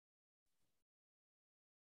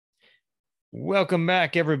Welcome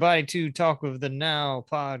back, everybody, to Talk with the Now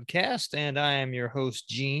podcast. And I am your host,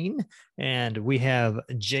 Gene. And we have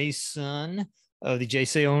Jason of the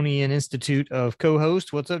Jasonian Institute of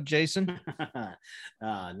Co-host. What's up, Jason?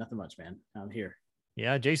 Nothing much, man. I'm here.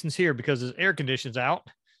 Yeah, Jason's here because his air conditioning's out.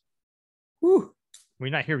 Woo.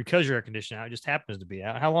 We're not here because your air conditioning out. It just happens to be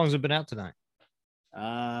out. How long has it been out tonight?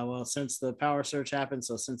 Well, since the power surge happened,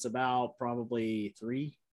 so since about probably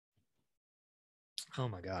 3. Oh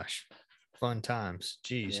my gosh. Fun times.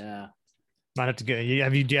 Jeez. Yeah. Might have to go. Do you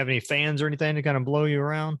have any fans or anything to kind of blow you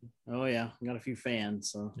around? Oh yeah, I got a few fans.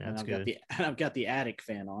 So That's good. I've got the attic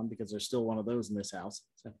fan on because there's still one of those in this house.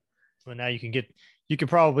 So. Well, now you can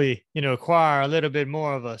probably, acquire a little bit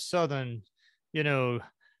more of a Southern,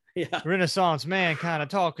 Renaissance man kind of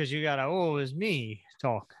talk, because you got a, oh, it's me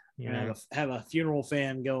talk. Have a funeral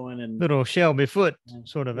fan going and little Shelby Foote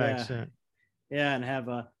sort of accent. Yeah, and have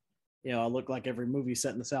I look like every movie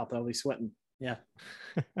set in the South. I'll be sweating. Yeah.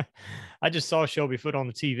 I just saw Shelby Foote on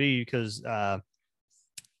the TV because the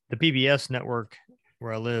PBS network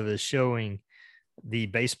where I live is showing the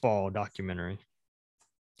baseball documentary,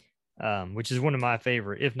 which is one of my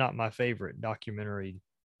favorite, if not my favorite, documentary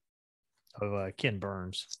of Ken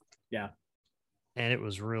Burns. Yeah. And it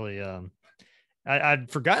was really, I'd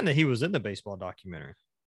forgotten that he was in the baseball documentary.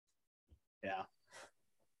 Yeah.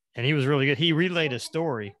 And he was really good. He relayed a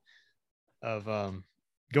story of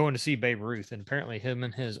going to see Babe Ruth, and apparently him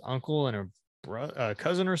and his uncle and a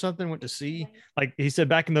cousin or something went to see, like he said,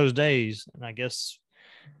 back in those days. And I guess,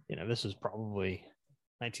 this is probably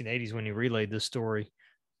 1980s when he relayed this story.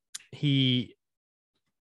 I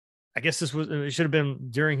guess it should have been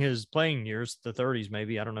during his playing years, the 30s,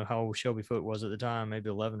 maybe. I don't know how old Shelby Foote was at the time, maybe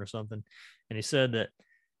 11 or something. And he said that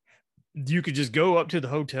you could just go up to the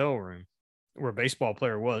hotel room where a baseball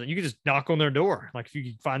player was. You could just knock on their door. Like if you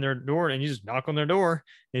could find their door and you just knock on their door.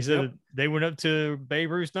 He said they went up to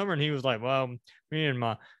Babe Ruth's number, and he was like, well, me and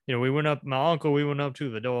my uncle, we went up to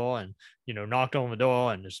the door and, knocked on the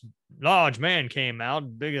door, and this large man came out,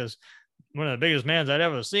 one of the biggest mans I'd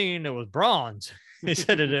ever seen. It was bronze. He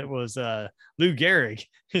said it was Lou Gehrig.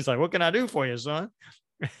 He's like, what can I do for you, son?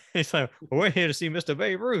 He's like, well, we're here to see Mr.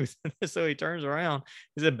 Babe Ruth. So he turns around.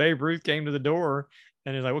 He said Babe Ruth came to the door,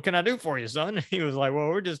 and he's like, what can I do for you, son? And he was like,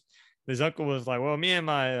 well, his uncle was like, well, me and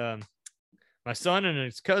my son and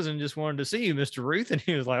his cousin just wanted to see you, Mr. Ruth. And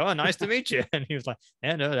he was like, oh, nice to meet you. And he was like,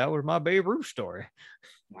 and that was my Babe Ruth story.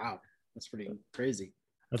 Wow. That's pretty crazy.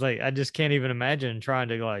 I was like, I just can't even imagine trying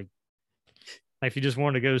to like if you just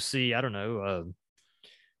wanted to go see, I don't know,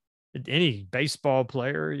 any baseball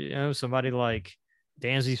player, somebody like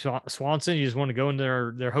Dansby Swanson, you just want to go in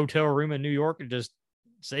their hotel room in New York and just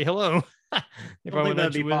say hello. If I think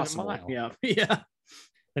that'd be possible. Yeah. Yeah.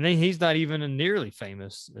 And then he's not even nearly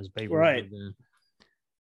famous as Babe Ruth. Right.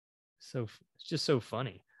 So it's just so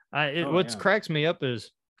funny. What cracks me up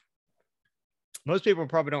is most people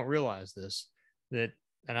probably don't realize this, and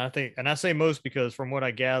I say most because from what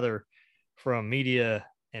I gather from media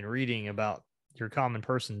and reading about your common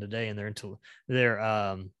person today and their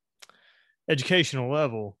educational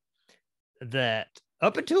level, that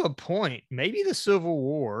up until a point, maybe the Civil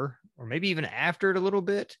War, or maybe even after it a little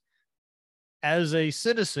bit, as a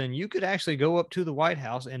citizen, you could actually go up to the White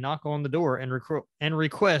House and knock on the door and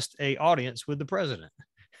request a audience with the president.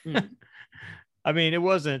 I mean, it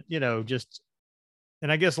wasn't, just,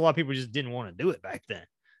 and I guess a lot of people just didn't want to do it back then.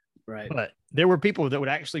 Right. But there were people that would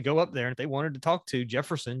actually go up there, and if they wanted to talk to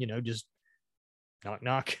Jefferson, just knock,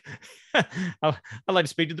 knock. I'd like to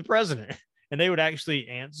speak to the president. And they would actually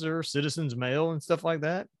answer citizens' mail and stuff like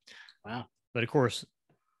that. Wow. But of course,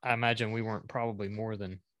 I imagine we weren't probably more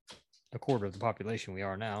than a quarter of the population we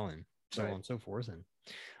are now, and so on and so forth, and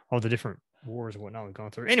all the different wars and whatnot we've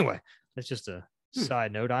gone through. Anyway, that's just a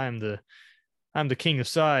side note. I'm the king of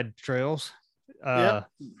side trails. Well,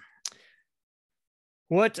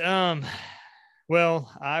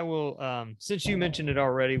 I will, since you mentioned it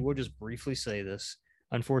already, we'll just briefly say this.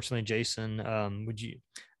 Unfortunately, Jason, would you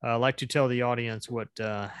like to tell the audience what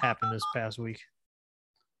happened this past week?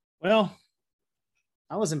 Well,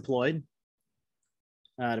 I was employed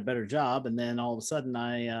at a better job, and then all of a sudden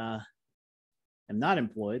I am not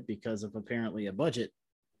employed because of apparently a budget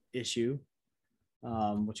issue,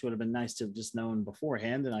 which would have been nice to have just known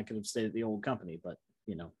beforehand, and I could have stayed at the old company, but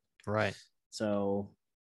Right. So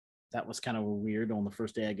that was kind of weird. On the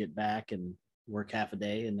first day I get back and work half a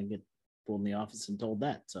day and then get pulled in the office and told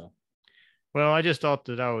that. So, well, I just thought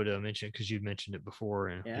that I would mention it because you'd mentioned it before,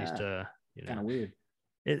 and at least, kind of weird.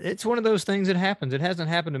 It's one of those things that happens. It hasn't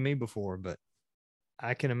happened to me before, but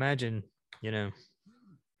I can imagine, it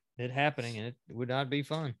happening, and it would not be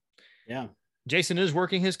fun. Yeah. Jason is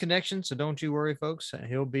working his connection, so don't you worry, folks.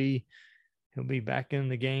 He'll be back in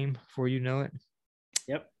the game before you know it.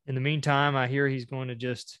 Yep. In the meantime, I hear he's going to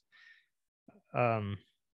just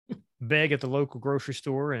beg at the local grocery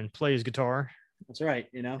store and play his guitar. That's right.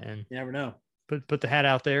 And you never know. Put the hat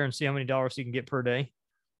out there and see how many dollars he can get per day.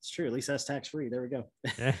 It's true. At least that's tax free. There we go.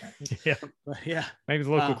 Yeah. But yeah. Maybe the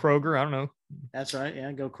local Kroger. I don't know. That's right.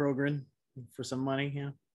 Yeah. Go Kroger for some money. Yeah.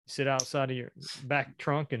 Sit outside of your back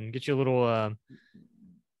trunk and get you a little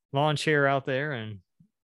lawn chair out there and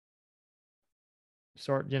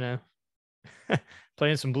start,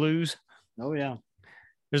 playing some blues. Oh yeah.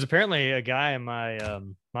 There's apparently a guy in my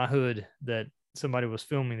my hood that somebody was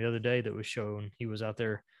filming the other day that was showing he was out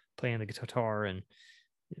there playing the guitar and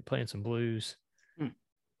playing some blues.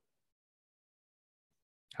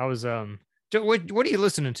 I was what are you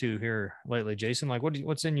listening to here lately, Jason? Like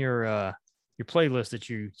what's in your playlist that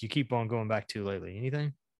you keep on going back to lately?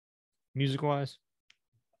 Anything music wise?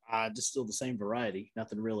 Just still the same variety.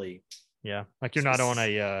 Nothing really. Yeah, like you're not on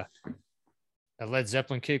a Led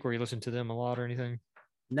Zeppelin kick where you listen to them a lot or anything.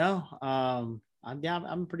 No, I'm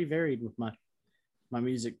pretty varied with my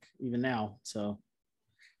music even now. So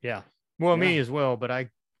yeah, well, me as well. But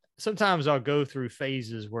sometimes I'll go through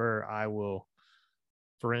phases where I will,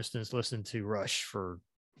 for instance, listen to Rush for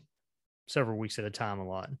several weeks at a time a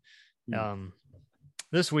lot.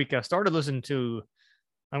 This week I started listening to.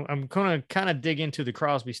 I'm going to kind of dig into the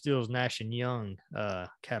Crosby, Stills, Nash and Young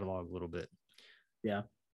catalog a little bit. Yeah.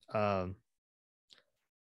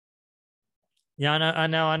 Yeah, I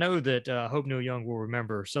know that Hope Neil Young will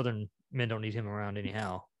remember Southern Men Don't Need Him Around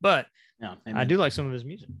anyhow, but yeah, I do like some of his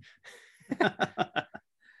music.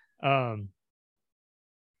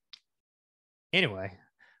 Anyway,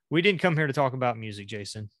 we didn't come here to talk about music,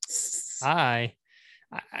 Jason. I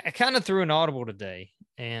kind of threw an audible today,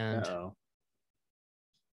 and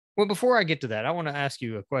well, before I get to that, I want to ask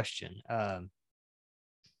you a question.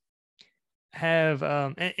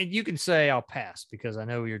 And you can say I'll pass because I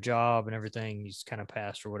know your job and everything is kind of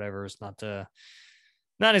passed or whatever. It's not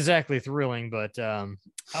exactly thrilling, but I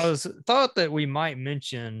thought that we might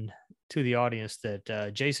mention to the audience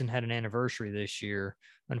that Jason had an anniversary this year.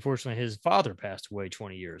 Unfortunately, his father passed away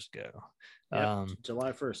 20 years ago.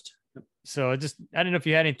 July 1st. So I didn't know if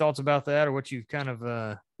you had any thoughts about that or what you kind of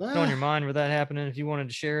on your mind with that happening, if you wanted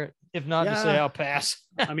to share it. If not, just say I'll pass.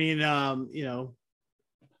 I mean,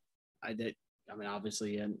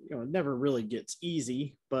 obviously, and it never really gets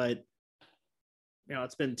easy, but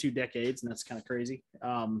it's been 2 decades, and that's kind of crazy.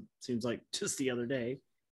 Seems like just the other day,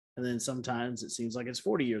 and then sometimes it seems like it's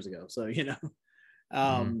 40 years ago. So you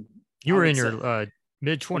were in your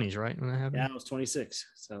mid-20s, right, when that happened? Yeah, I was 26.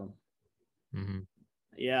 So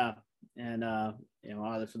yeah, and for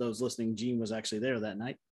those listening, Gene was actually there that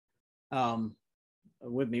night.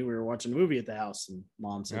 With me, we were watching a movie at the house, and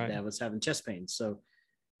Mom said Dad was having chest pains, so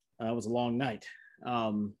it was a long night.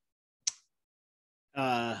 But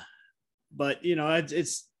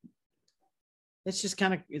it's just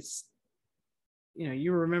kind of,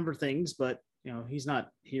 you remember things, but he's not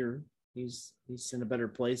here. He's in a better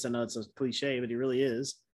place. I know it's a cliche, but he really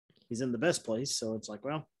is. He's in the best place. So it's like,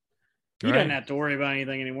 well, he doesn't have to worry about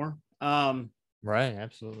anything anymore. Right.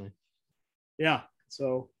 Absolutely. Yeah.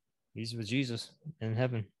 So he's with Jesus in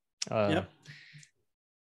heaven. Yep.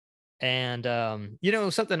 And,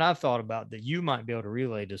 something I've thought about that you might be able to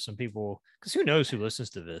relay to some people, because who knows who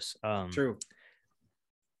listens to this. True.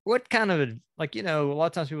 What kind of, a lot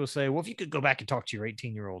of times people say, well, if you could go back and talk to your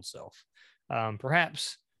 18-year-old self,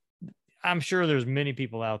 perhaps I'm sure there's many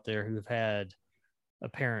people out there who have had a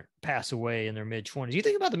parent pass away in their mid-20s. You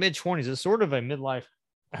think about the mid-20s, it's sort of a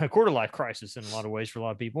quarter life crisis in a lot of ways for a lot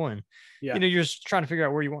of people. And, you're just trying to figure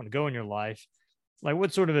out where you want to go in your life. Like,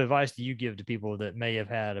 what sort of advice do you give to people that may have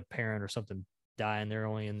had a parent or something die and they're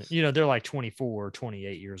only they're like 24 or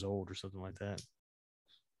 28 years old or something like that?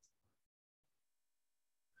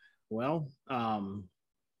 Well, I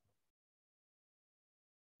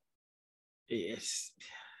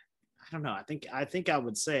don't know. I think I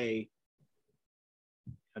would say,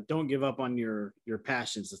 don't give up on your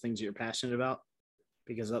passions, the things that you're passionate about,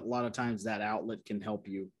 because a lot of times that outlet can help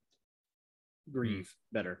you grieve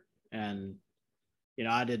better. And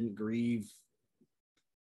I didn't grieve.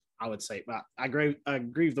 I would say, I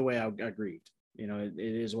grieved the way I grieved. It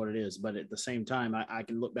is what it is. But at the same time, I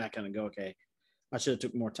can look back on it and go, okay, I should have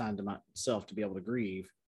took more time to myself to be able to grieve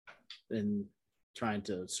than trying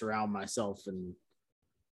to surround myself and,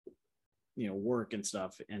 work and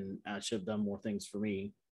stuff. And I should have done more things for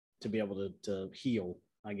me to be able to heal,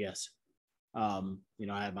 I guess. I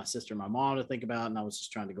had my sister and my mom to think about, and I was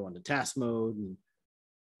just trying to go into task mode. And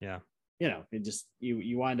it just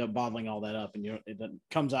you wind up bottling all that up, and it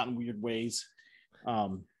comes out in weird ways.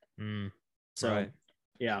 So right.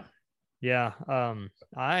 yeah. Yeah.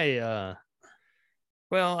 I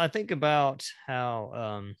think about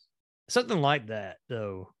how something like that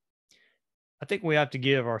though. I think we have to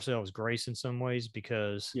give ourselves grace in some ways,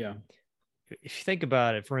 because Yeah. if you think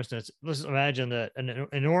about it, for instance, let's imagine that an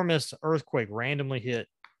enormous earthquake randomly hit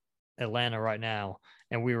Atlanta right now,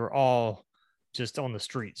 and we were all just on the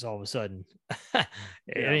streets all of a sudden. I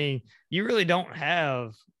mean, you really don't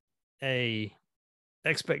have a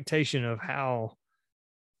expectation of how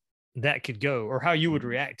that could go, or how you would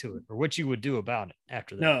react to it, or what you would do about it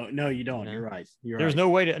after that. No, you don't. You're right. There's no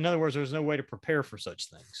way to, in other words, there's no way to prepare for such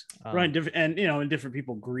things. Right. And different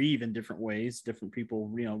people grieve in different ways. Different people,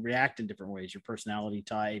 react in different ways. Your personality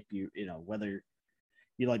type, whether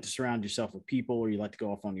you like to surround yourself with people or you like to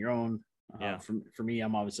go off on your own. For me,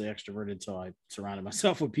 I'm obviously extroverted, so I surrounded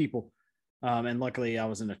myself with people. And luckily I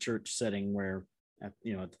was in a church setting where, at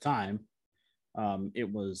the time, it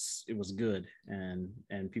was good,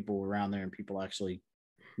 and people were around there, and people actually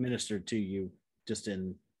ministered to you just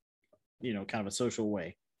in, kind of a social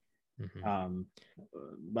way. Mm-hmm.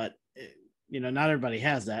 But not everybody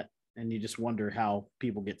has that, and you just wonder how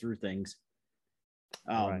people get through things.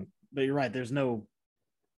 Right. But you're right. There's no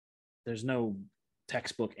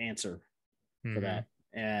textbook answer for that.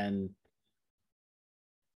 And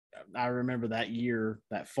I remember that year,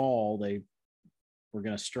 that fall, they were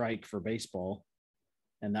going to strike for baseball,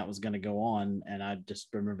 and that was going to go on. And I just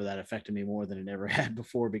remember that affected me more than it ever had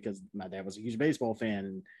before, because my dad was a huge baseball fan,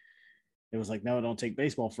 and it was like, no, don't take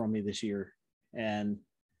baseball from me this year. And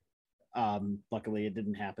luckily it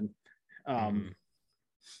didn't happen.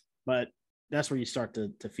 But that's where you start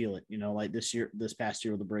to feel it, like this past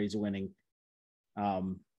year with the Braves winning,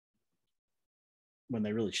 when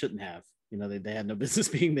they really shouldn't have. They had no business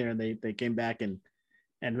being there, and they came back and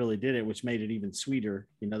really did it, which made it even sweeter.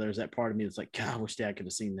 There's that part of me that's like, God, I wish Dad could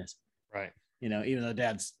have seen this. Right. Even though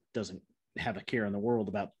Dad doesn't have a care in the world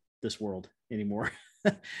about this world anymore.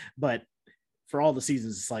 But for all the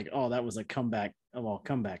seasons, it's like, oh, that was a comeback of all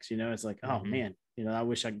comebacks. It's like, oh man, I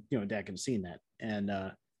wish Dad could have seen that. And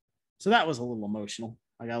so that was a little emotional.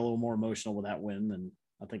 I got a little more emotional with that win than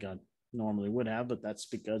I think I normally would have, but that's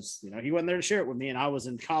because, he wasn't there to share it with me, and I was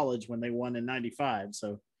in college when they won in 95.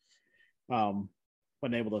 So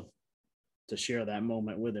wasn't able to share that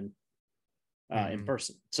moment with him in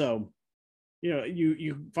person. So,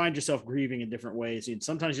 you find yourself grieving in different ways. And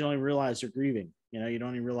sometimes you don't even realize you're grieving. You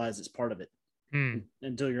don't even realize it's part of it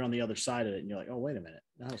until you're on the other side of it, and you're like, oh, wait a minute,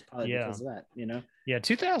 that was probably because of that. Yeah,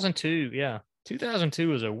 2002. Yeah, 2002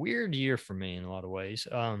 was a weird year for me in a lot of ways.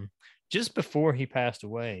 Just before he passed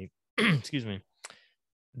away, excuse me,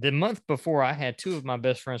 the month before, I had two of my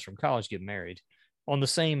best friends from college get married on the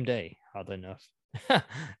same day, oddly enough.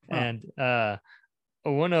 And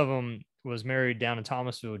one of them was married down in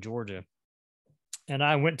Thomasville, Georgia, and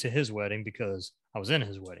I went to his wedding because I was in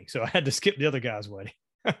his wedding, so I had to skip the other guy's wedding.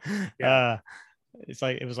 It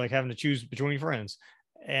was like having to choose between friends.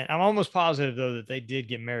 And I'm almost positive, though, that they did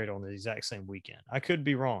get married on the exact same weekend. I could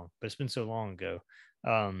be wrong, but it's been so long ago.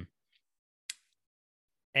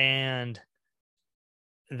 And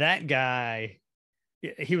that guy,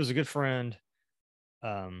 he was a good friend.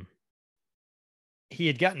 He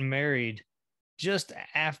had gotten married just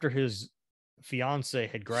after his fiance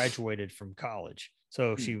had graduated from college.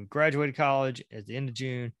 So she graduated college at the end of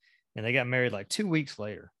June, and they got married like 2 weeks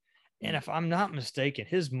later. And if I'm not mistaken,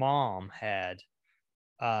 his mom had,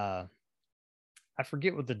 I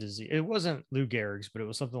forget what the disease, it wasn't Lou Gehrig's, but it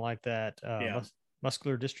was something like that.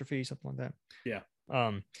 Muscular dystrophy, something like that. Yeah.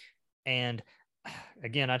 And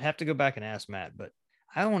again, I'd have to go back and ask Matt, but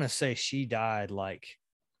I want to say she died like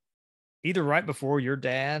either right before your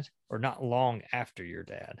dad or not long after your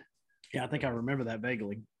dad. Yeah, I think I remember that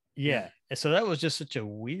vaguely. Yeah. So that was just such a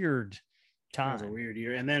weird time. It was a weird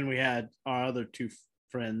year. And then we had our other two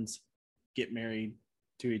friends get married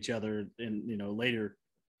to each other in, later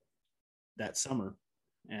that summer.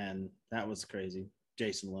 And that was crazy.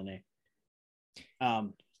 Jason Lene.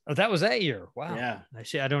 Oh, that was that year. Wow. Yeah.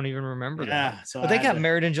 Actually, I don't even remember that. So but they got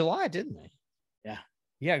married in July, didn't they? Yeah.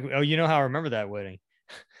 Yeah. Oh, you know how I remember that wedding?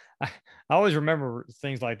 I always remember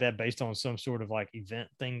things like that based on some sort of like event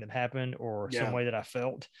thing that happened or some way that I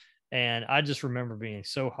felt. And I just remember being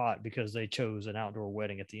so hot because they chose an outdoor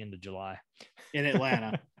wedding at the end of July in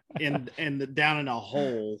Atlanta, and down in a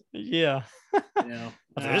hole. Yeah.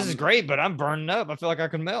 This is great, but I'm burning up. I feel like I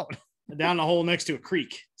can melt. Down a hole next to a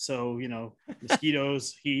creek. So,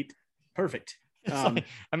 mosquitoes, heat, perfect. It's Um, like,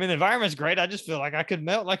 I mean, the environment's great. I just feel like I could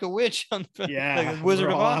melt like a witch on the yeah, like a Wizard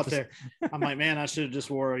we're of all out Oz. there. I'm like, man, I should have just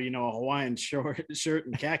wore, a Hawaiian shirt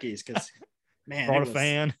and khakis because, man, Brought a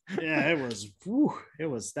fan. yeah, it was, whew, that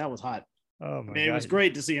was hot. Oh I my mean, it God. was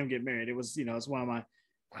great to see him get married. It was, it's Wow.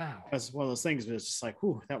 it's one of those things. But it's just like,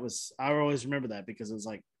 whew, I always remember that because it was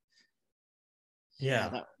like, yeah,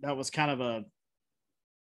 Yeah. that was kind of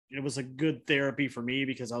it was a good therapy for me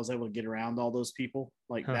because I was able to get around all those people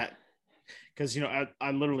like Huh. that. Because,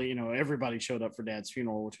 I literally, everybody showed up for Dad's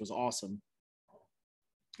funeral, which was awesome.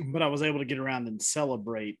 But I was able to get around and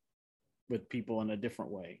celebrate with people in a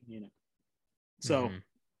different way. So, Mhm.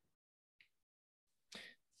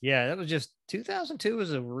 Yeah, that was just 2002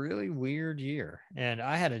 was a really weird year. And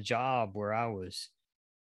I had a job where I was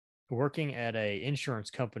working at a insurance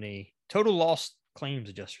company, total loss claims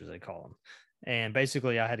adjusters, they call them. And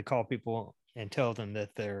basically I had to call people and tell them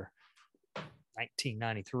that their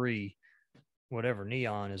 1993 whatever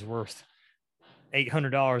neon is worth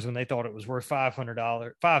 $800 when they thought it was worth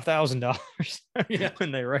 $5,000 yeah.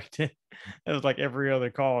 when they wrecked it. It was like every other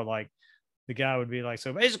call, like the guy would be like,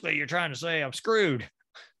 so basically you're trying to say I'm screwed.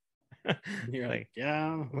 You're Like,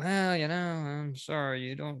 yeah. well, I'm sorry,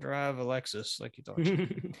 you don't drive a Lexus like you thought you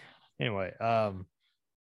did. Anyway,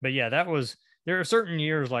 but yeah, there are certain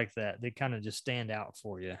years like that kind of just stand out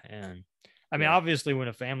for you. And I mean, Yeah. obviously when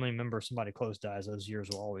a family member, somebody close dies, those years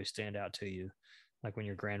will always stand out to you. Like when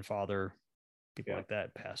your grandfather, people like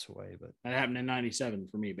that pass away. But that happened in 97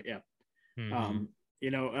 for me, but yeah. mm-hmm.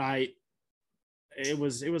 It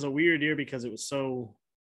was a weird year because it was so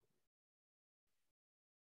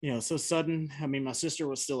so sudden. I mean, my sister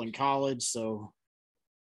was still in college, so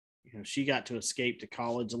she got to escape to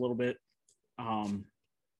college a little bit. And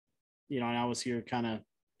I was here kind of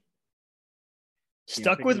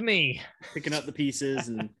stuck with me, picking up the pieces,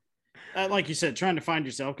 and like you said, trying to find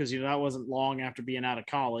yourself because that wasn't long after being out of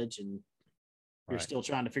college, and you're still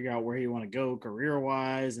trying to figure out where you want to go career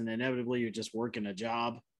wise, and inevitably you're just working a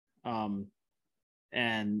job.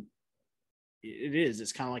 And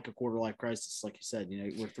it's kind of like a quarter life crisis, like you said.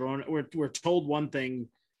 We're told one thing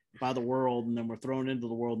by the world, and then we're thrown into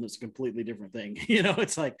the world, and it's a completely different thing.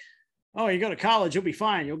 It's like, oh, you go to college, you'll be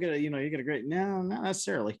fine, you'll get you get a great. No, not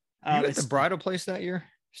necessarily. You at the bridal place that year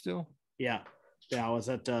still? Yeah, I was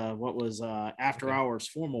at what was After Hours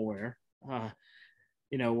Formal Wear,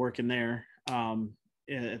 working there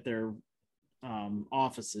at their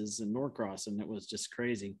offices in Norcross, and it was just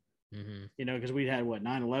crazy. Because we had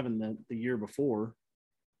 9/11 the year before,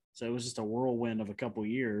 so it was just a whirlwind of a couple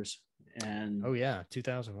years. And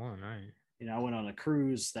 2001, right? I went on a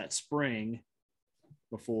cruise that spring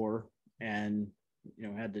before, and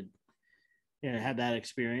had that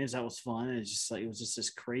experience. That was fun. It was just this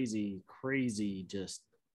crazy just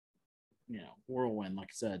whirlwind,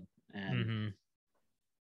 like I said. And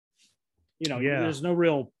there's no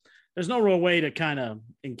real way to kind of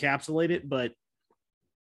encapsulate it, but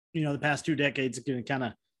the past 2 decades have been a kind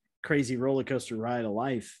of crazy roller coaster ride of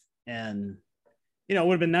life. And, it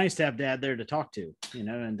would have been nice to have Dad there to talk to,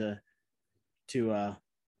 and to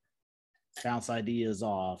bounce ideas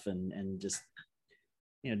off and just,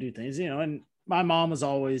 do things, and my mom was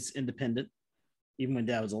always independent, even when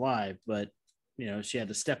Dad was alive, but, she had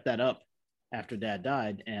to step that up after Dad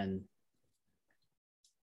died. And,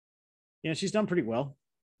 she's done pretty well.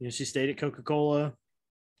 She stayed at Coca-Cola,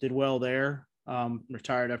 did well there.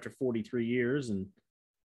 Retired after 43 years, and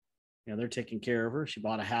they're taking care of her. She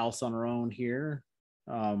bought a house on her own here.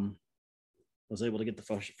 Was able to get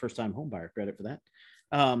the first time home buyer credit for that,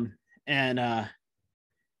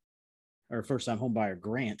 or first time home buyer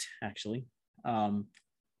grant, actually.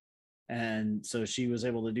 And so she was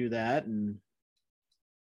able to do that, and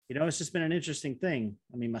it's just been an interesting thing.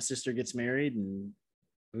 I mean, my sister gets married and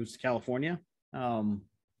moves to California.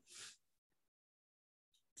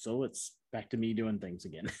 So it's back to me doing things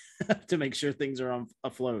again to make sure things are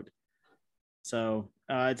afloat. So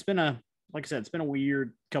it's been like I said, it's been a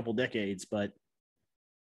weird couple decades, but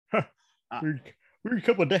weird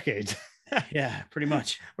couple of decades. Yeah, pretty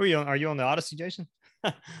much. Are you on the Odyssey, Jason?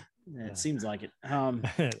 It seems like it.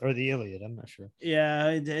 Or the Iliad, I'm not sure. Yeah,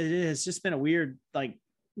 it's just been a weird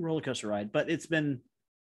roller coaster ride, but it's been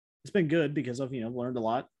good because I've learned a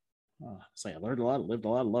lot. I learned a lot, lived a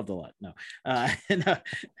lot, loved a lot. No, I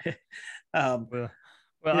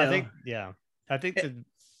think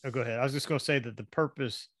go ahead. I was just going to say that the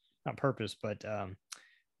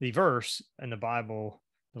verse in the Bible,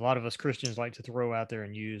 a lot of us Christians like to throw out there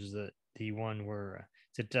and use the one where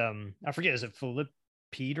I forget, is it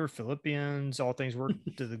Philippians? All things work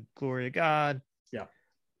to the glory of God. Yeah.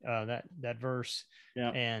 That verse. Yeah.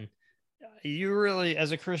 And you really,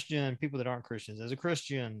 as a Christian, people that aren't Christians, as a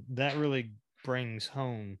Christian, that really brings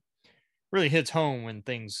home, really hits home when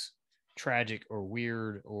things tragic or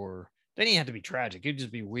weird, or they didn't have to be tragic. It'd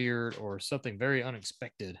just be weird or something very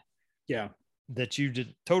unexpected. Yeah. That you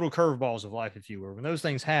did total curveballs of life, if you were. When those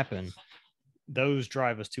things happen, those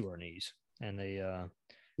drive us to our knees, and they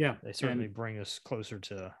certainly bring us closer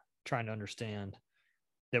to trying to understand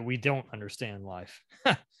that we don't understand life.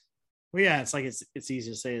 Well, yeah, it's like it's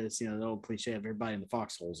easy to say this, the old cliche of everybody in the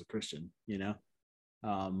foxhole is a Christian,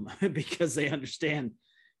 because they understand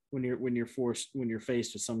when you're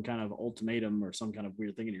faced with some kind of ultimatum or some kind of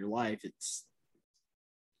weird thing in your life, it's,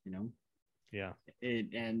 yeah,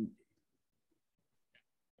 and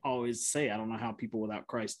always say, I don't know how people without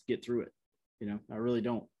Christ get through it. I really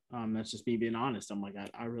don't. That's just me being honest. I'm like,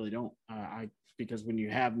 I really don't. Because when you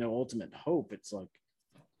have no ultimate hope, it's like,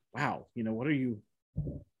 wow, what do you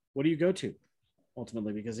go to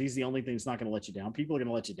ultimately? Because he's the only thing that's not going to let you down. People are going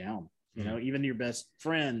to let you down, even your best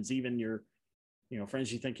friends, even your,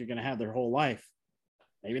 friends you think you're going to have their whole life.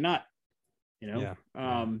 Maybe not, that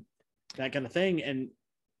kind of thing. And,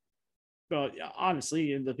 well,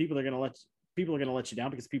 honestly, the people are going to let you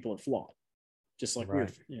down because people are flawed, just like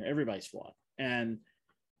right. Everybody's flawed. And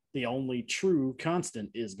the only true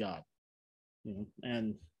constant is God,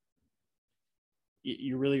 and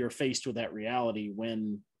you really are faced with that reality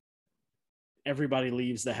when everybody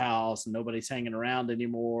leaves the house and nobody's hanging around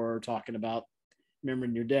anymore, talking about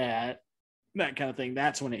remembering your dad, that kind of thing.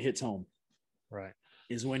 That's when it hits home. Right.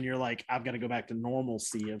 Is when you're like, I've got to go back to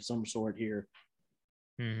normalcy of some sort here.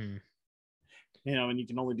 Mm-hmm. And you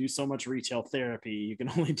can only do so much retail therapy. You can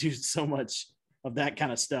only do so much of that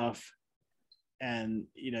kind of stuff. And,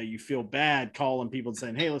 you feel bad calling people and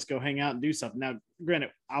saying, hey, let's go hang out and do something. Now, granted,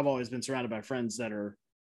 I've always been surrounded by friends that are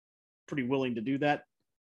pretty willing to do that.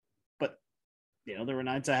 But, there were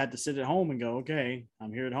nights I had to sit at home and go, okay,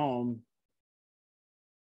 I'm here at home.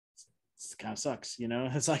 It kind of sucks,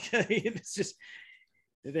 It's like, it's just,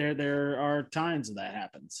 there are times that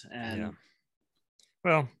happens. And yeah.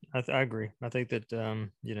 Well, I agree. I think that,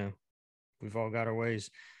 we've all got our ways.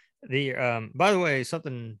 By the way,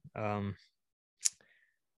 something,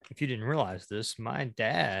 if you didn't realize this, my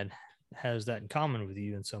dad has that in common with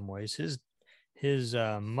you in some ways. His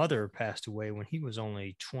mother passed away when he was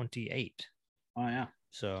only 28. Oh yeah.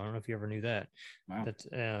 So I don't know if you ever knew that. Wow.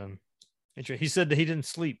 That he said that he didn't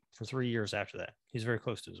sleep for 3 years after that. He's very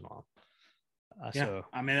close to his mom. Yeah. So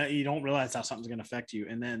I mean, you don't realize how something's going to affect you,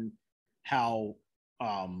 and then how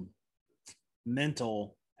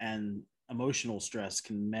mental and emotional stress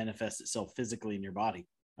can manifest itself physically in your body.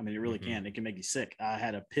 I mean, it really can. It can make you sick. I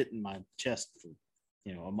had a pit in my chest for,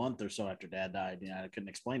 a month or so after Dad died. I couldn't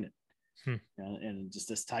explain it. And just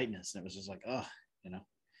this tightness. And it was just like,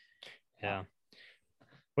 Yeah.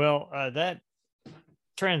 Well, that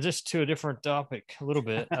transitions to a different topic a little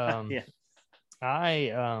bit. Yeah.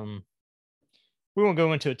 We won't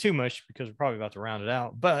go into it too much because we're probably about to round it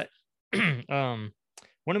out. But one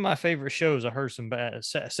of my favorite shows, I heard some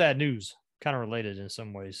sad news, kind of related in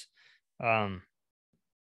some ways.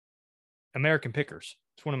 American Pickers.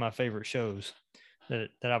 It's one of my favorite shows that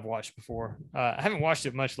I've watched before. I haven't watched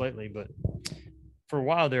it much lately, but for a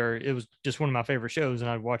while there, it was just one of my favorite shows, and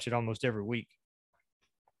I'd watch it almost every week.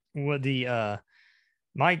 What the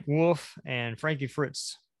Mike Wolf and Frankie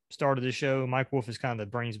Fritz started the show. Mike Wolf is kind of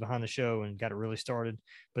the brains behind the show and got it really started.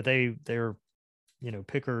 But they're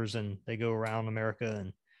pickers, and they go around America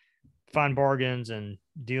and find bargains and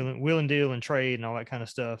wheel and deal and trade and all that kind of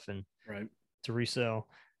stuff, and right to resell.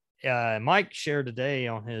 Mike shared today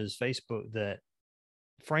on his Facebook that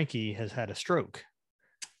Frankie has had a stroke.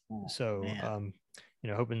 Oh, so,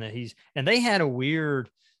 hoping that and they had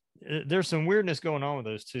there's some weirdness going on with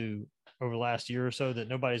those two over the last year or so that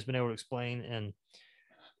nobody's been able to explain.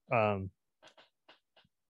 And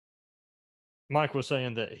Mike was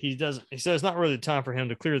saying that he says it's not really the time for him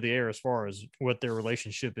to clear the air as far as what their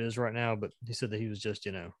relationship is right now. But he said that he was just,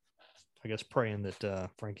 I guess praying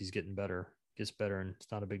that Frankie's gets better, and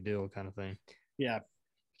it's not a big deal kind of thing. Yeah.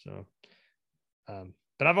 So,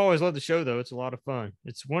 but I've always loved the show though. It's a lot of fun.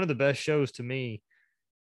 It's one of the best shows to me.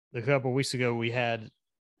 A couple of weeks ago, we had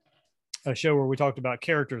a show where we talked about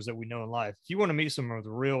characters that we know in life. If you want to meet some of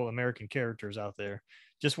the real American characters out there,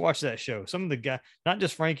 just watch that show. Some of the guys, not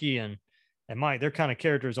just Frankie and Mike, they're kind of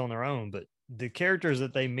characters on their own, but the characters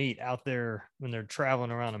that they meet out there when they're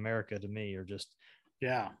traveling around America, to me, are just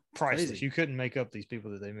priceless. Crazy. You couldn't make up these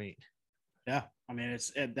people that they meet. Yeah, I mean,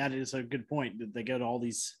 that is a good point. That they go to all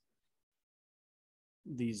these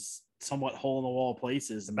somewhat hole in the wall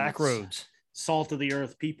places, the back roads. salt of the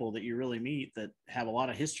earth people that you really meet that have a lot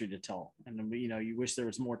of history to tell. And, you know, you wish there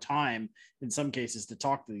was more time in some cases to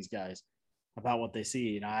talk to these guys about what they see.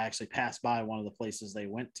 You know, I actually passed by one of the places they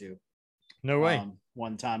went to. No way.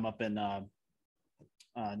 One time up in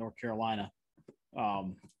North Carolina.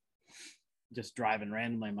 Just driving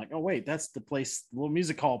randomly. I'm like, oh, wait, that's the place, the little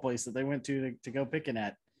music hall place that they went to go picking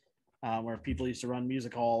at, where people used to run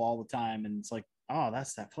music hall all the time. And it's like, oh,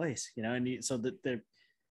 that's that place, you know, and so that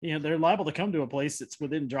they're liable to come to a place that's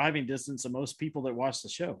within driving distance of most people that watch the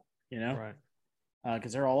show, you know, Right.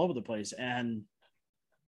 Because they're all over the place. And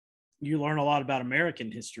you learn a lot about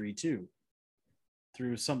American history too,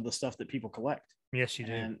 through some of the stuff that people collect. Yes, you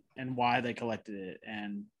do. And why they collected it,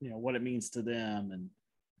 and, you know, what it means to them, and,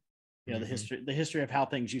 you know, the history of how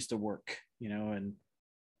things used to work, you know. And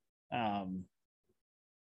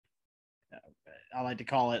I like to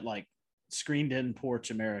call it like screened in porch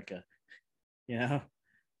America, you know,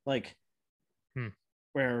 like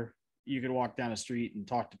where you could walk down a street and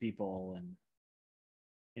talk to people, and,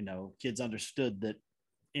 you know, kids understood that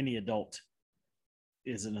any adult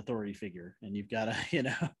is an authority figure, and you've got to, you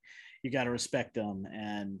know, you got to respect them,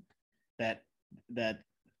 and that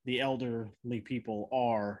the elderly people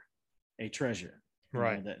are a treasure,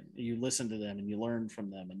 right? Know, that you listen to them and you learn from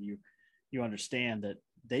them, and you understand that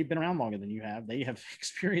they've been around longer than you have. They have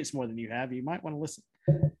experienced more than you have. You might want to listen.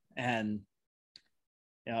 And,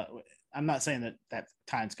 you know, I'm not saying that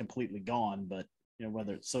time's completely gone, but, you know,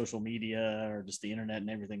 whether it's social media or just the internet and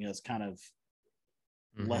everything else, kind of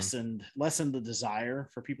lessened the desire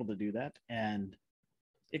for people to do that. And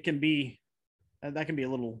it can be, that can be a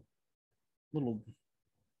little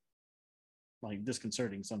like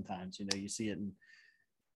disconcerting sometimes, you know. You see it and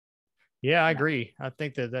yeah, I agree. I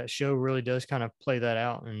think that show really does kind of play that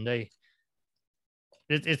out, and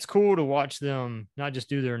it's cool to watch them not just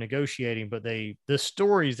do their negotiating, but the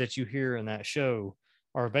stories that you hear in that show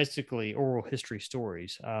are basically oral history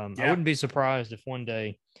stories. I wouldn't be surprised if one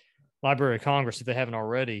day Library of Congress, if they haven't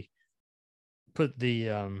already, put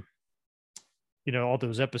the you know, all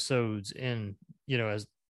those episodes in, you know, as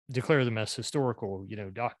declare them as historical, you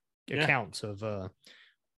know, accounts of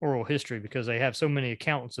oral history, because they have so many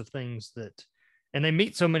accounts of things that, and they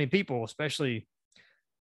meet so many people, especially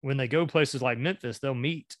when they go places like Memphis. They'll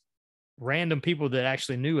meet random people that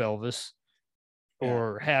actually knew Elvis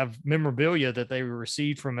or have memorabilia that they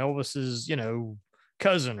received from Elvis's, you know,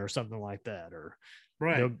 cousin or something like that. Or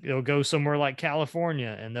they'll go somewhere like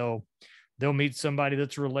California and they'll meet somebody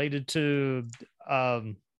that's related to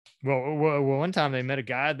well, one time they met a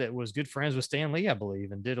guy that was good friends with Stan Lee, I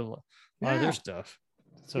believe, and did a lot of their stuff.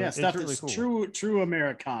 So yeah, stuff really that's cool. True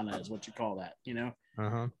Americana is what you call that, you know.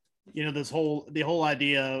 You know, the whole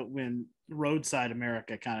idea when roadside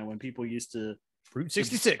America, kind of when people used to Route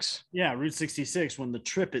 66. Yeah, Route 66, when the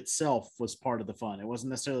trip itself was part of the fun. It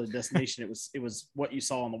wasn't necessarily the destination. it was what you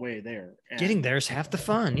saw on the way there. And getting there's half the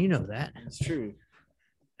fun, you know that. It's true.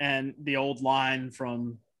 And the old line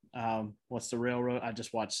from what's the railroad? I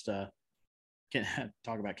just watched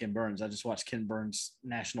talk about Ken Burns. I just watched Ken Burns'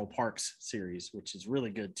 National Parks series, which is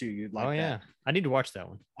really good too. You'd like that. I need to watch that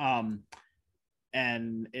one.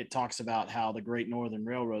 And it talks about how the Great Northern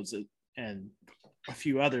Railroads and a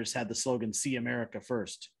few others had the slogan "See America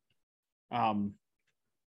First,"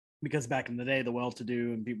 because back in the day, the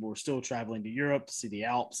well-to-do and people were still traveling to Europe to see the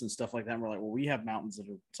Alps and stuff like that. And we're like, well, we have mountains that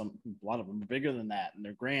are a lot of them are bigger than that, and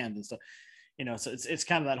they're grand and stuff. You know, so it's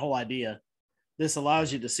kind of that whole idea. This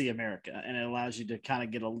allows you to see America, and it allows you to kind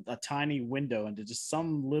of get a tiny window into just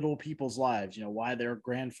some little people's lives. You know, why their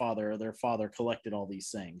grandfather or their father collected all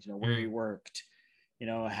these things. You know, where he worked. You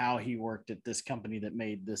know, how he worked at this company that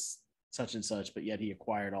made this such and such, but yet he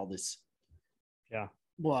acquired all this. Yeah,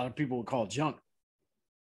 a lot of people would call it junk.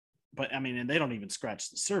 But I mean, and they don't even scratch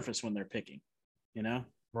the surface when they're picking, you know?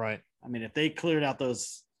 Right. I mean, if they cleared out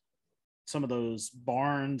some of those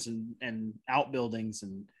barns and outbuildings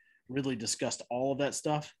and really discussed all of that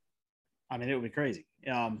stuff, I mean, it would be crazy.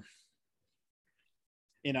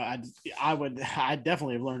 You know, I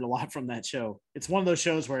definitely have learned a lot from that show. It's one of those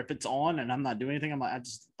shows where if it's on and I'm not doing anything, I'm like,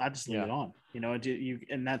 I just leave it on, you know,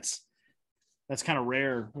 and that's kind of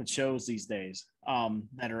rare with shows these days,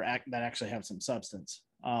 that actually have some substance.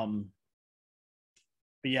 But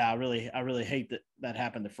yeah, I really hate that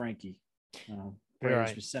happened to Frankie.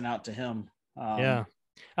 Prayers were sent out to him. I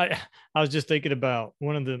was just thinking about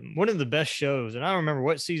one of the best shows, and I don't remember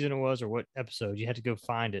what season it was or what episode. You had to go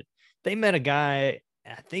find it. They met a guy,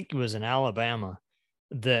 I think it was in Alabama,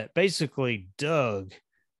 that basically dug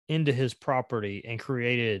into his property and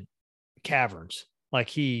created caverns. Like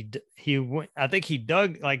he went, I think he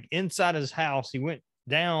dug like inside his house. He went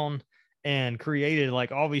down and created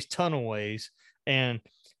like all these tunnelways, and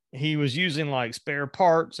he was using like spare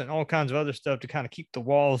parts and all kinds of other stuff to kind of keep the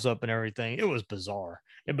walls up and everything. It was bizarre,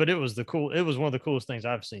 but it was it was one of the coolest things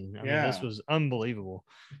I've seen. I mean, this was unbelievable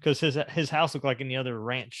because his house looked like any other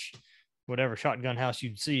ranch, whatever shotgun house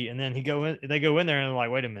you'd see. And then they go in there and they're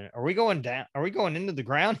like, wait a minute, are we going down? Are we going into the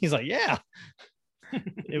ground? He's like, yeah.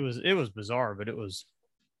 It was bizarre, but it was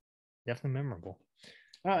definitely memorable.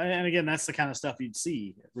 And again, that's the kind of stuff you'd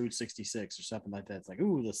see at Route 66 or something like that. It's like,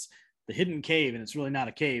 ooh, the hidden cave, and it's really not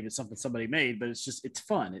a cave. It's something somebody made, but it's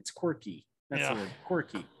fun. It's quirky. That's the word,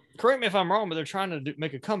 quirky. Correct me if I'm wrong, but they're trying to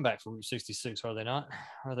make a comeback for Route 66, are they not?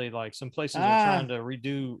 Are they like some places are trying to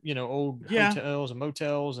redo, old hotels and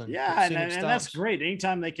motels and and that's great.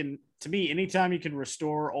 Anytime they can, to me, anytime you can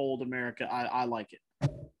restore old America, I like it.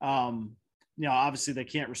 Obviously they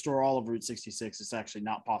can't restore all of Route 66. It's actually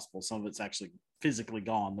not possible. Some of it's actually physically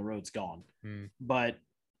gone. The road's gone. But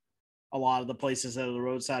a lot of the places that are the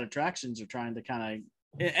roadside attractions are trying to kind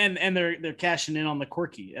of, and they're cashing in on the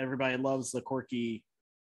quirky. Everybody loves the quirky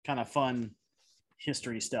kind of fun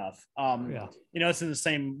history stuff. It's in the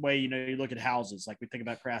same way, you look at houses, like we think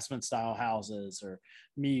about craftsman style houses or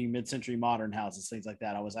mid-century modern houses, things like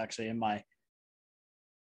that. I was actually in my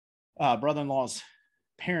brother-in-law's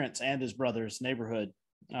parents and his brother's neighborhood,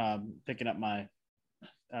 picking up my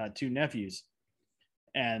two nephews,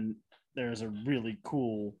 and there's a really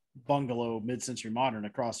cool bungalow mid-century modern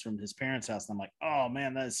across from his parents' house, and I'm like, oh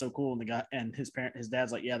man, that is so cool. And the guy and his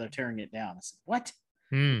dad's like, yeah, they're tearing it down. I said, what?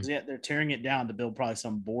 Yeah, they're tearing it down to build probably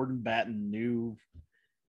some board and batten new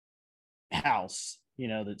house,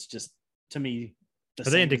 that's just, to me, are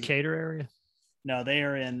they in Decatur area? No, they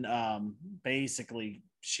are in basically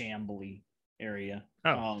Chambly area.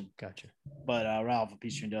 Gotcha. But Ralph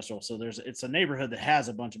Peachtree Industrial. So it's a neighborhood that has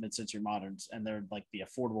a bunch of mid-century moderns, and they're like the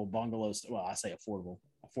affordable bungalows. Well, I say affordable.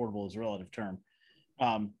 Affordable is a relative term.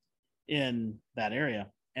 In that area,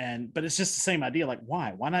 but it's just the same idea. Like,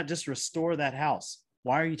 why not just restore that house?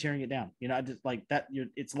 Why are you tearing it down? I just like that.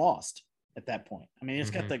 It's lost at that point. I mean,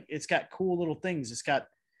 it's got cool little things. It's got,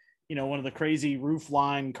 one of the crazy roof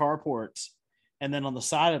line carports, and then on the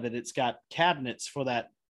side of it, it's got cabinets for that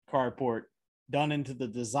carport done into the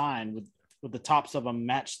design with the tops of them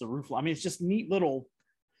match the roof line. I mean, it's just neat little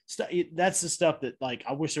stuff. That's the stuff that, like,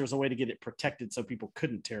 I wish there was a way to get it protected so people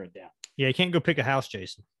couldn't tear it down. Yeah, you can't go pick a house,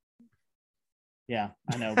 Jason. Yeah,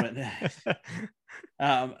 I know, but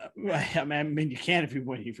I mean, you can if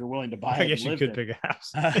you're willing to buy it. I guess you could pick a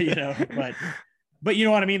house, but you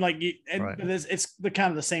know what I mean. Like, right. It's the kind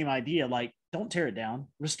of the same idea. Like, don't tear it down,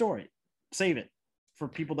 restore it, save it for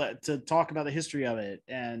people to talk about the history of it.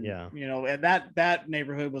 And and that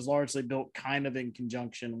neighborhood was largely built kind of in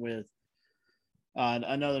conjunction with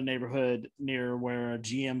another neighborhood near where a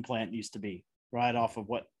GM plant used to be, right off of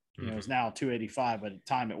what is now 285, but at the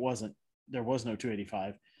time it wasn't. There was no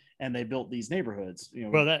 285, and they built these neighborhoods.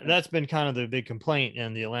 Well, that's been kind of the big complaint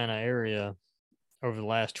in the Atlanta area over the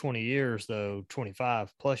last 20 years, though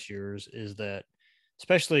 25 plus years, is that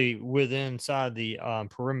especially inside the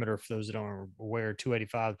perimeter, for those that aren't aware,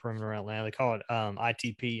 285 perimeter around Atlanta, they call it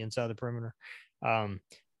ITP, inside the perimeter,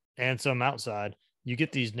 and some outside. You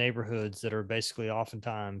get these neighborhoods that are basically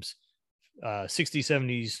oftentimes 60s,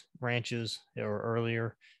 70s ranches or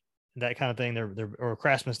earlier, that kind of thing. They're or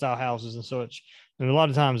craftsman style houses and such. And a lot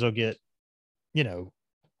of times they'll get,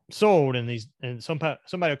 sold, and somebody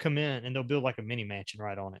will come in and they'll build like a mini mansion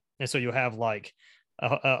right on it. And so you'll have like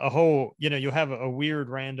a whole, you'll have a weird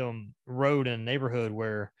random road in a neighborhood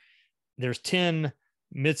where there's 10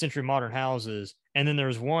 mid-century modern houses, and then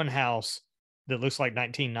there's one house that looks like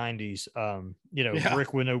 1990s,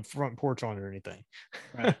 brick with no front porch on it or anything.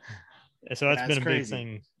 Right. So that's been a big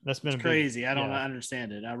thing. That's been crazy. I don't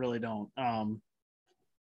understand it. I really don't.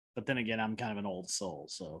 But then again, I'm kind of an old soul,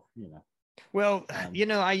 so Well,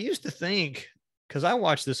 I used to think, because I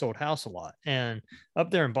watch This Old House a lot, and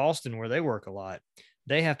up there in Boston where they work a lot,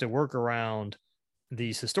 they have to work around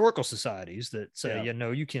these historical societies that say,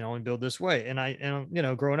 you can only build this way. And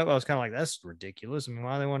growing up, I was kind of like, that's ridiculous. I mean,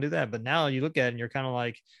 why do they want to do that? But now you look at it and you're kind of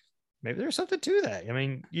like, maybe there's something to that. I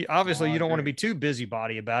mean, you don't want to be too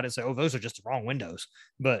busybody about it. Say, oh, those are just the wrong windows.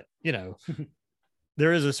 But,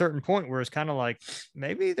 there is a certain point where it's kind of like,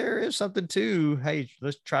 maybe there is something to, hey,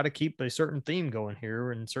 let's try to keep a certain theme going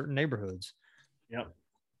here in certain neighborhoods. Yep.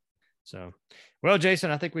 So, well, Jason,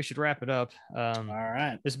 I think we should wrap it up. All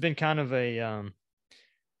right. It's been kind of a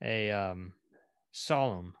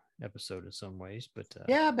solemn episode in some ways, but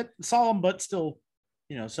but solemn, but still,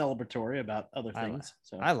 celebratory about other things.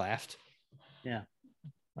 I laughed. Yeah.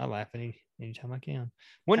 I laugh anytime I can.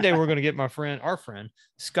 One day we're going to get our friend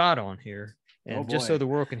Scott on here, And Oh, just so boy. the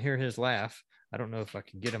world can hear his laugh, I don't know if I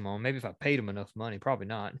can get him on. Maybe if I paid him enough money, probably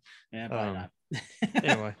not. Yeah, probably not.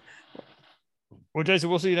 Anyway, well, Jason,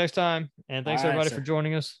 we'll see you next time. And thanks All right, everybody for sir.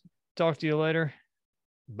 joining us. Talk to you later.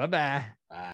 Bye-bye. Bye.